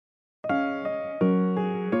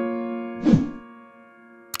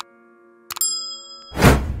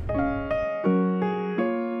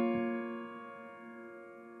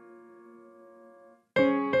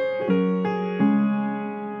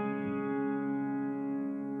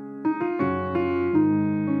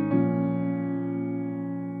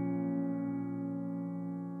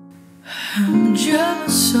I'm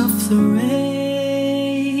jealous of the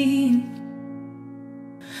rain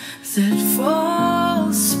that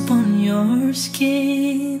falls upon your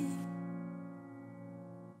skin.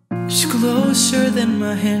 It's closer than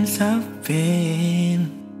my hands have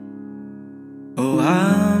been. Oh,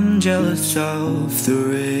 I'm jealous of the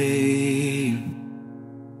rain.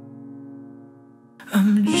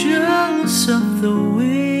 I'm jealous of the wind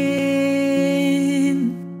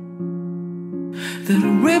that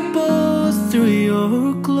ripples through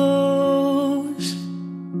your clothes.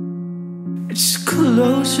 It's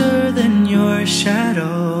closer than your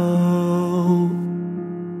shadow.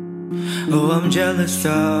 Oh, I'm jealous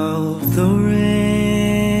of the rain.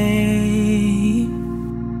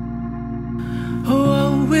 Oh, I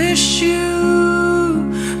wish you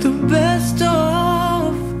the best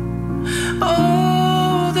of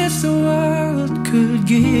all this the world could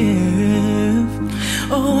give.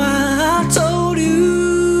 Oh, I told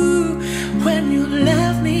you when you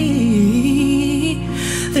left me,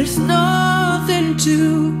 there's nothing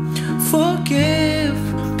to forgive.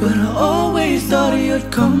 But I always thought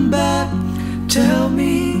you'd come back. Tell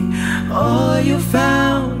me all you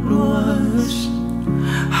found was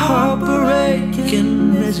heartbreak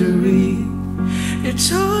and misery. It's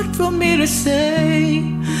hard for me to say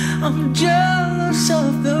I'm jealous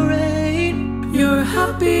of the rain. You're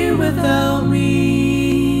happy without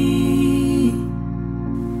me.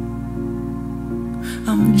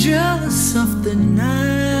 I'm jealous of the nights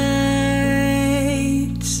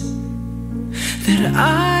that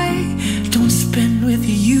I don't spend with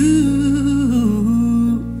you.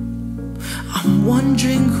 I'm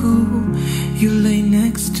wondering who you lay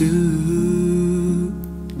next to,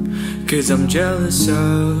 'cause I'm jealous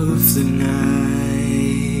of the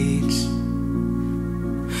nights.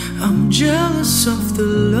 I'm jealous of the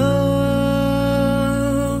love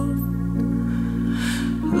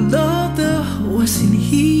that wasn't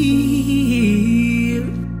here,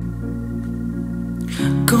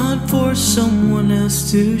 gone for someone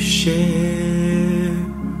else to share.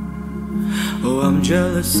 Oh, I'm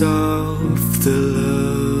jealous of the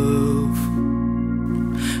love,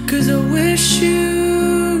 'cause I wish you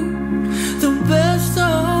the best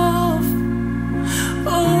of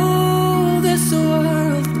all this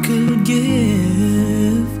world could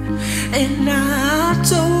give. And I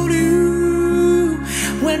told you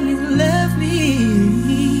when you left me,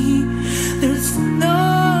 there's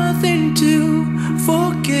nothing to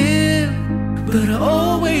forgive. But I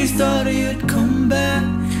always thought you'd come back.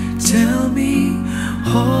 Tell me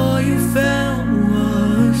all you found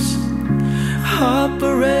was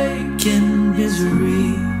heartbreak and misery.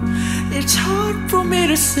 It's hard for me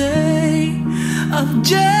to say I'm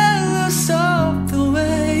jealous of the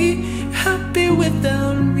way you're happy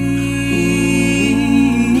without me.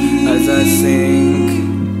 As I sink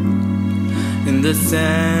in the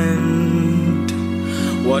sand,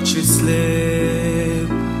 watch it slip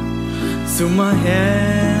through my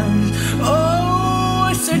hands.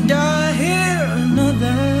 Oh, I said die here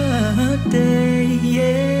another day,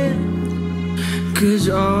 yeah. 'Cause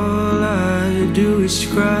all I do is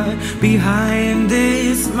cry behind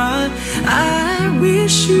this smile. I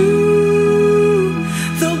wish you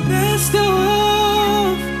the best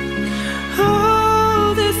of all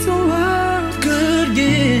this world could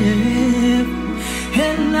give.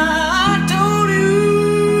 And I told you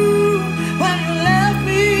when you left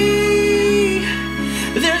me,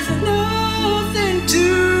 there's nothing to